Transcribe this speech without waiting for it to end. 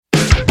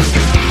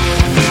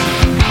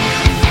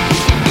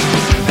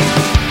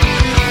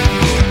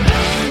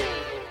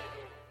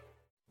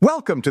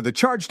Welcome to the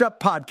Charged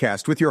Up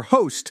Podcast with your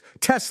host,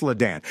 Tesla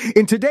Dan.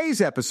 In today's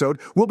episode,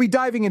 we'll be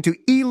diving into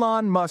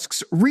Elon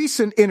Musk's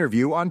recent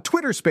interview on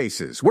Twitter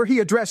Spaces, where he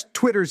addressed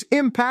Twitter's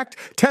impact,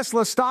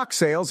 Tesla stock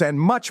sales, and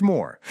much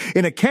more.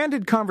 In a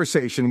candid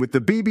conversation with the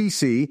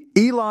BBC,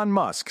 Elon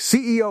Musk,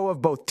 CEO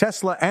of both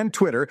Tesla and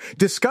Twitter,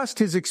 discussed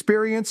his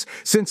experience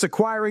since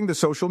acquiring the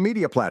social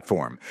media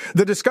platform.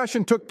 The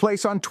discussion took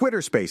place on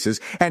Twitter Spaces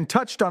and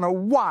touched on a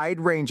wide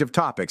range of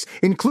topics,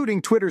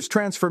 including Twitter's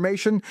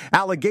transformation,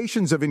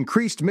 allegations of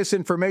increased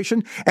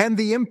misinformation, and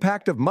the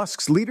impact of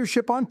Musk's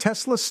leadership on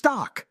Tesla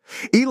stock.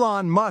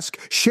 Elon Musk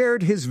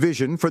shared his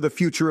vision for the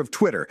future of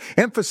Twitter,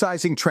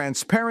 emphasizing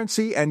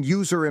transparency and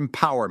user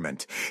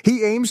empowerment.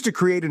 He aims to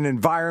create an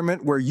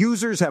environment where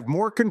users have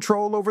more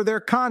control over their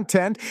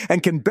content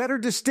and can better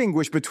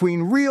distinguish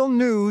between real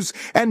news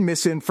and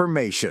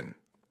misinformation.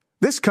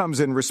 This comes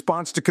in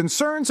response to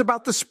concerns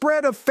about the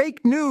spread of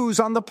fake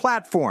news on the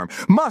platform.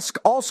 Musk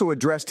also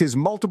addressed his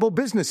multiple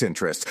business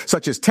interests,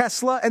 such as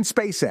Tesla and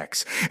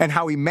SpaceX, and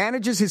how he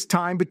manages his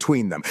time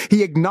between them.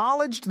 He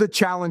acknowledged the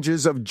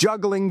challenges of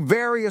juggling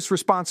various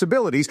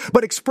responsibilities,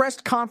 but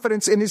expressed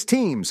confidence in his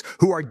teams,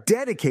 who are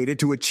dedicated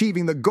to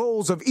achieving the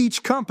goals of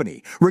each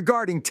company.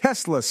 Regarding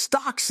Tesla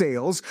stock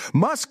sales,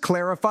 Musk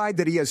clarified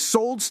that he has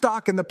sold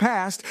stock in the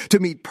past to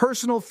meet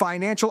personal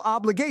financial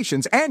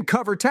obligations and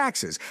cover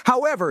taxes.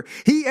 However,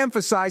 he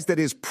emphasized that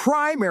his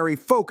primary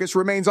focus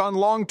remains on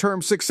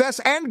long-term success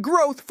and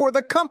growth for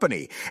the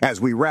company. As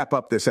we wrap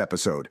up this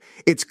episode,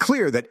 it's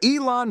clear that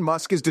Elon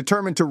Musk is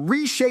determined to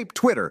reshape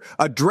Twitter,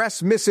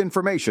 address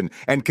misinformation,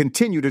 and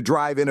continue to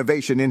drive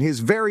innovation in his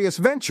various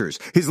ventures.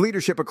 His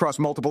leadership across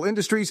multiple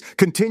industries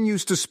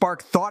continues to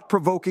spark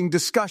thought-provoking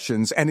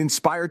discussions and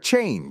inspire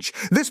change.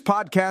 This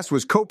podcast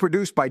was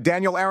co-produced by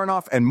Daniel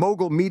Aharonoff and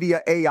Mogul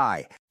Media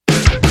AI.